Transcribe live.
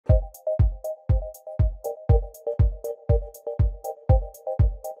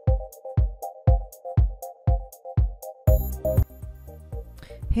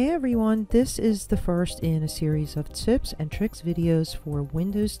Hey everyone, this is the first in a series of tips and tricks videos for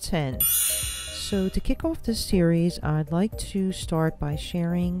Windows 10. So to kick off this series, I'd like to start by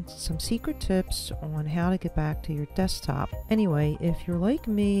sharing some secret tips on how to get back to your desktop. Anyway, if you're like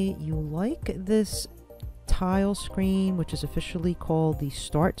me, you like this tile screen, which is officially called the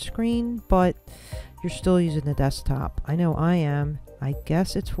start screen, but you're still using the desktop. I know I am. I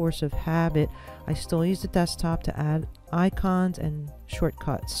guess it's force of habit. I still use the desktop to add icons and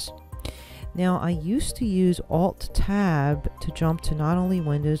shortcuts. Now, I used to use Alt-Tab to jump to not only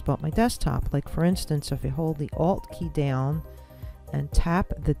Windows but my desktop. Like for instance, if I hold the Alt key down and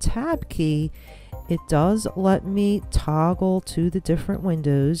tap the Tab key, it does let me toggle to the different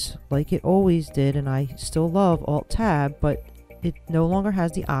windows like it always did, and I still love Alt-Tab, but it no longer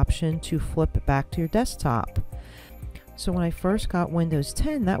has the option to flip back to your desktop. So when I first got Windows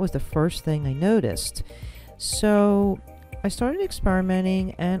 10, that was the first thing I noticed. So I started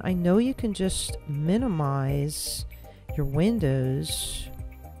experimenting, and I know you can just minimize your windows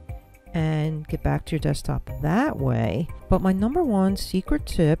and get back to your desktop that way. But my number one secret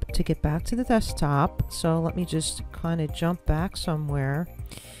tip to get back to the desktop, so let me just kind of jump back somewhere.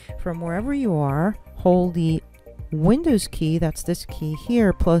 From wherever you are, hold the Windows key, that's this key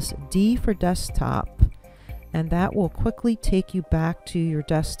here, plus D for desktop, and that will quickly take you back to your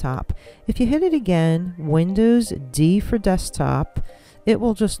desktop. If you hit it again, Windows D for desktop, it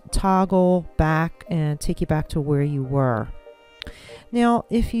will just toggle back and take you back to where you were. Now,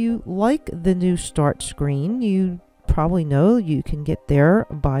 if you like the new start screen, you probably know you can get there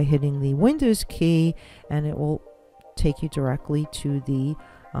by hitting the Windows key, and it will take you directly to the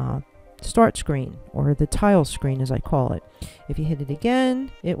start screen, or the tile screen as I call it. If you hit it again,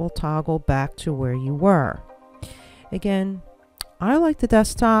 it will toggle back to where you were. Again, I like the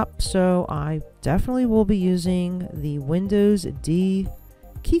desktop, so I definitely will be using the Windows D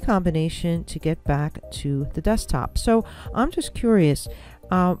key combination to get back to the desktop. So I'm just curious,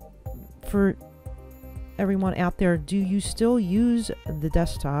 for everyone out there, do you still use the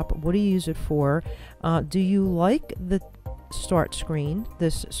desktop? What do you use it for? Do you like the start screen,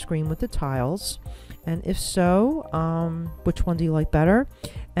 this screen with the tiles? And if so, which one do you like better?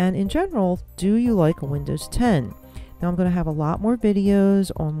 And in general, do you like Windows 10? Now I'm going to have a lot more videos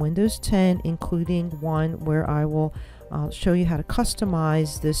on Windows 10, including one where I will show you how to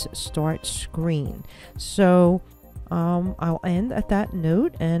customize this start screen. So I'll end at that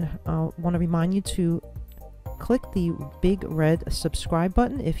note, and I want to remind you to click the big red subscribe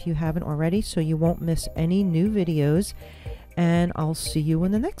button if you haven't already, so you won't miss any new videos, and I'll see you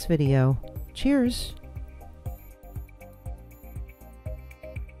in the next video. Cheers!